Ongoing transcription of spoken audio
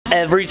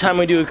every time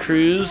we do a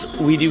cruise,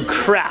 we do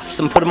crafts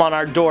and put them on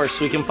our door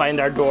so we can find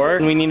our door.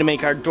 And we need to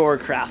make our door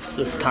crafts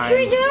this time. Should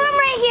we do them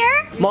right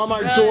here? Mom,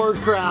 our door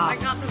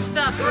crafts. I got the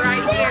stuff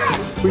right here.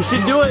 We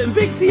should do it in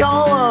Pixie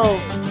Hollow.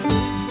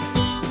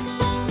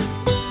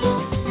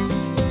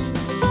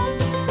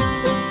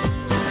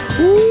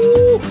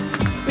 Woo.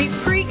 We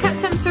pre-cut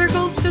some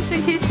circles just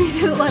in case he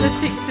didn't let us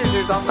take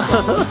scissors off the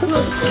wall.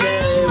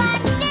 I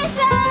want this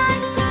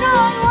one. No,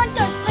 I want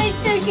the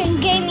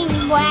PlayStation gaming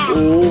one.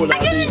 Ooh, I'm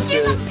gonna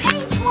do the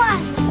pink one.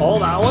 Oh,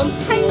 that one's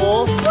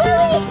cool.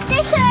 Bluey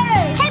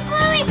stickers. Hey,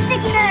 Bluey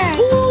stickers.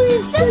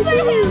 Bluey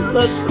stickers.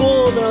 That's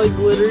cool. They're like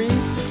glittery.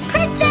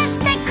 Princess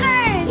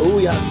stickers. Oh,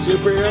 we got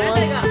superhero I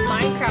ones. got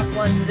Minecraft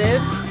ones,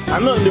 dude.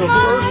 I'm gonna do a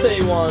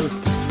birthday one.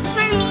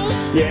 For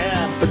me.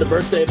 Yeah, for the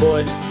birthday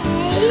boy.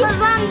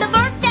 Because I'm the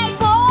birthday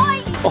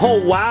boy.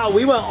 Oh wow,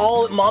 we went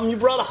all. Mom, you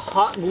brought a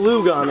hot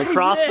glue gun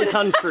across the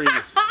country.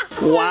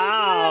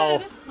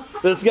 Wow.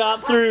 This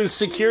got through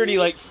security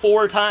like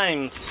 4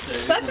 times.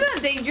 That's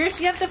not dangerous.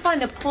 You have to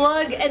find a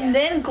plug and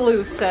then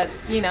glue set,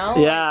 you know?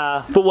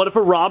 Yeah, but what if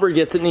a robber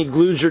gets it and he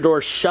glues your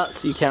door shut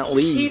so you can't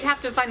leave? He'd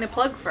have to find the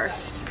plug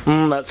first.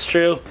 That's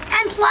true.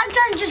 And plugs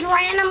aren't just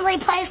randomly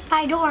placed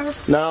by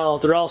doors. No,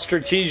 they're all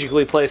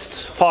strategically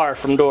placed far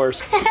from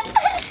doors.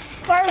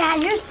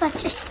 Dad, you're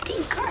such a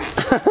stinker.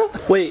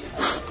 Wait,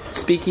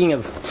 speaking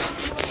of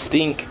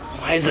stink,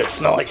 why does it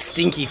smell like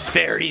stinky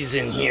fairies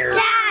in here?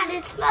 Dad,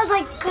 it smells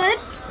like good,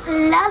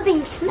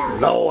 loving smell.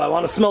 No, I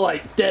want to smell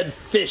like dead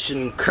fish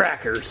and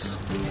crackers.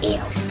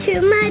 Ew.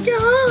 To my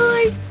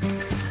door.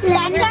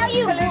 That's how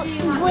you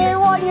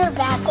glue on your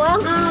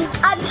background.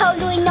 I'm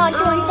totally not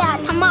doing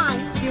that. Come on.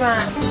 You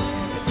want?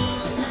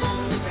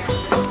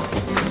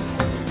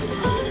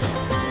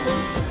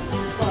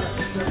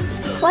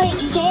 Like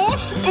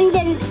this, and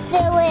then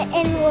fill it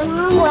in with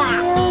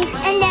flour.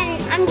 And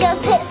then I'm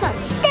gonna put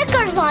some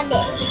stickers on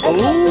it.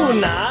 Ooh,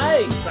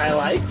 nice. I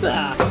like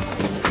that.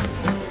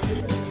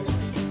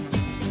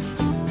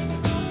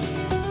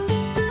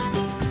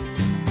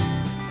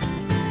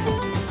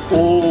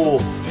 Ooh,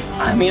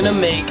 I'm gonna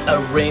make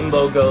a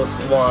rainbow ghost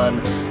one.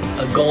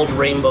 A gold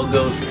rainbow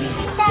ghosty.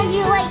 Dad,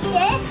 you like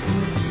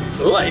this?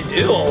 Ooh, I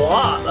do a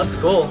lot. That's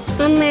cool.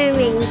 A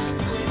mermaid.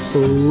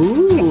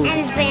 Ooh,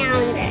 And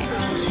flounder.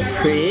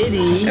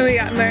 pretty. And we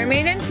got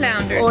mermaid and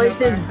flounder. Oh, it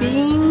says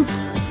beans.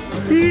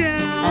 Yeah.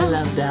 I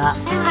love that.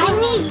 I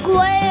need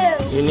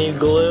glue. You need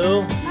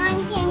glue? Mom,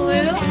 can Glue?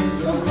 you pass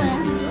the glue?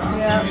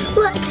 Yeah.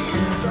 Look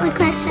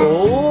that's it.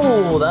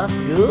 Oh, that's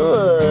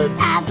good.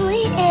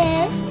 Adley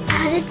is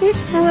out of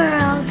this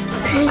world.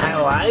 I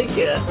like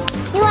it.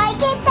 You like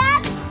it,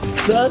 Dad?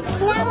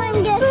 That's... Now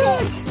I'm gonna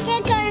put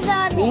stickers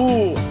on it.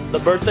 Ooh, the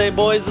birthday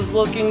boys is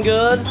looking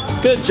good.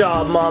 Good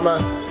job, Mama.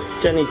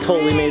 Jenny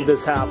totally made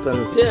this happen.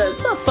 Yeah,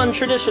 it's a fun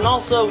tradition.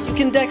 Also, you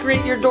can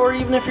decorate your door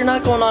even if you're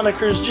not going on a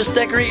cruise. Just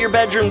decorate your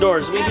bedroom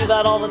doors. We do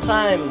that all the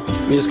time.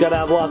 You just gotta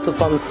have lots of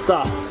fun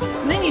stuff.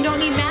 And then you don't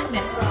need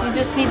magnets. You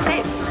just need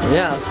tape.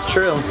 Yeah, it's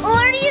true.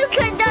 Or you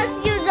could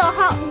just use a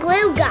hot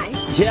glue gun.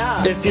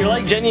 Yeah, if you're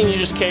like Jenny and you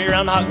just carry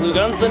around hot glue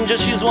guns, then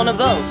just use one of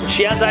those.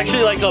 She has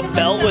actually like a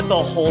belt with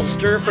a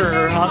holster for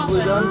her hot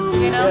glue guns.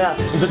 You know? Yeah.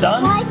 Is it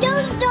done? Why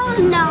those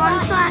no,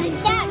 I'm sorry.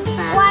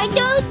 Why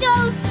do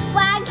those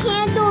flag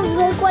candles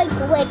look like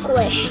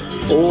licorice?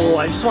 Oh,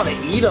 I just want to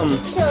eat them.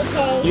 It's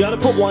okay. You gotta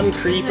put one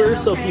creeper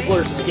so people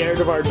are scared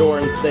of our door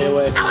and stay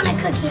away. I want a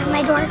cookie on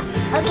my door.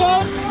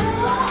 Okay?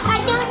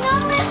 I don't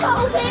know if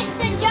I'll hit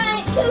the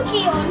giant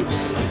cookie on.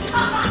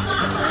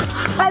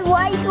 I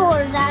like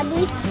yours,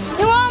 Adley.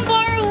 You want to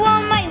borrow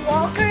one of my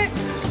walkers?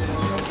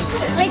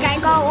 Like I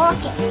got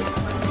walking.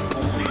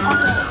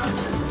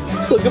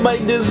 Okay. Look at my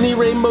Disney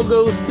rainbow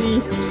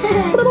ghosty.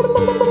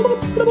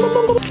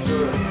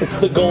 It's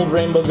the gold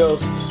rainbow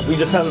ghost. We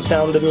just haven't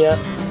found him yet.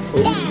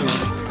 Ooh.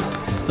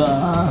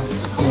 The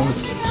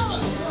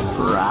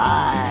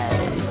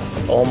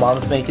prize. Oh,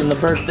 Mom's making the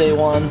birthday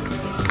one.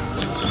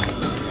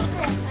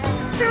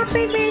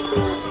 Happy birthday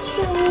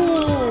to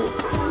me.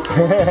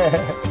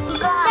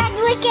 Dad,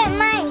 look at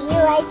mine. You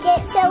like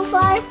it so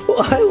far?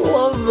 Oh, I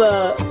love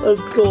that.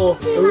 That's cool.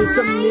 Are we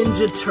some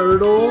Ninja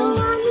Turtles?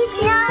 No.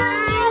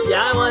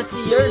 Yeah, I want to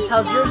see yours.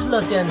 How's yours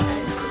looking?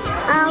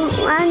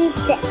 1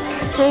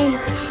 second.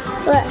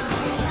 Look.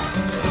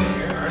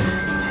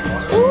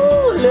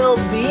 Ooh, little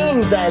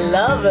beans. I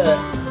love it.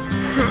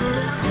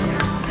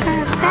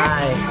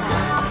 Nice.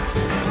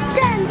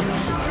 Done.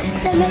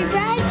 Then my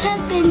brides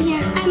have been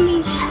here. I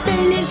mean,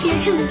 they live here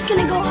because it's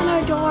going to go on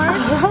our door.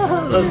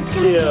 That's It's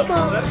going to just cute. go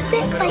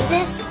stick like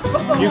this.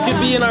 You could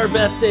be in our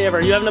best day ever.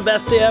 You having a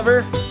best day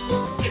ever?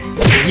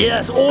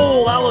 Yes.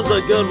 Oh, that was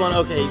a good one.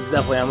 Okay, he's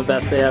definitely having the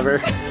best day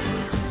ever.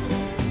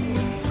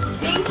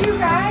 Thank you,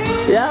 guys.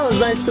 Yeah, it was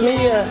nice to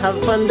meet you. Have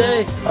a fun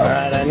day. All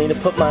right, I need to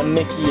put my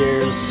Mickey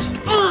ears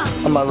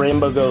on my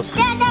rainbow ghost.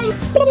 Dad,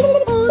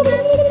 oh,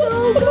 that's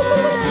so good.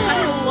 I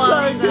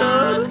love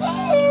that.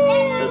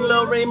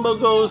 Hello, rainbow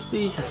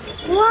ghosty.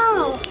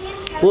 Wow.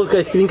 Look,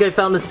 I think I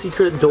found a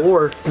secret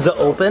door. Does it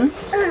open?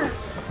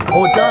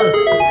 Oh, it does.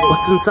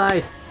 What's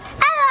inside?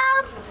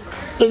 Hello.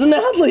 There's an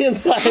Adley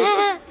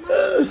inside.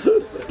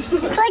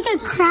 It's like a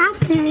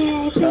craft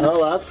area, I think.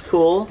 Oh, that's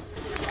cool.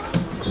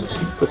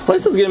 This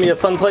place is gonna be a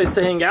fun place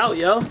to hang out,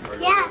 yo.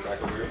 Yeah.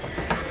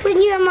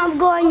 When you and Mom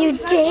go on your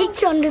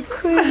dates on the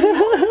cruise.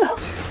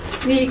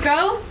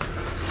 NiKO?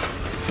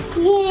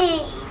 Yay.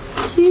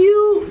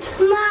 Cute.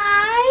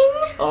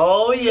 Mine?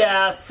 Oh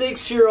yeah,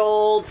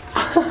 6-year-old.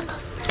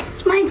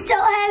 Mine's so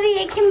heavy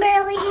it can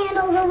barely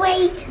handle the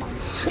weight.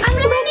 I'm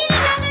gonna need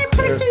another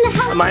person to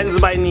help. Mine's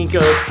by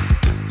NiKO'S.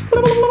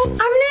 I'm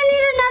gonna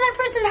need another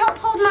person to help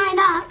hold mine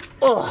up.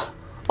 Oh,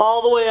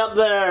 all the way up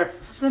there.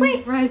 The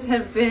McBrides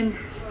have been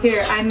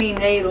here. I mean,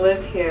 they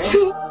live here.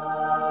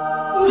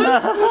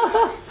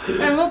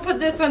 And we'll put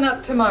this one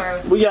up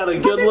tomorrow. We got a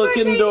good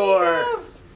looking door. NiKO.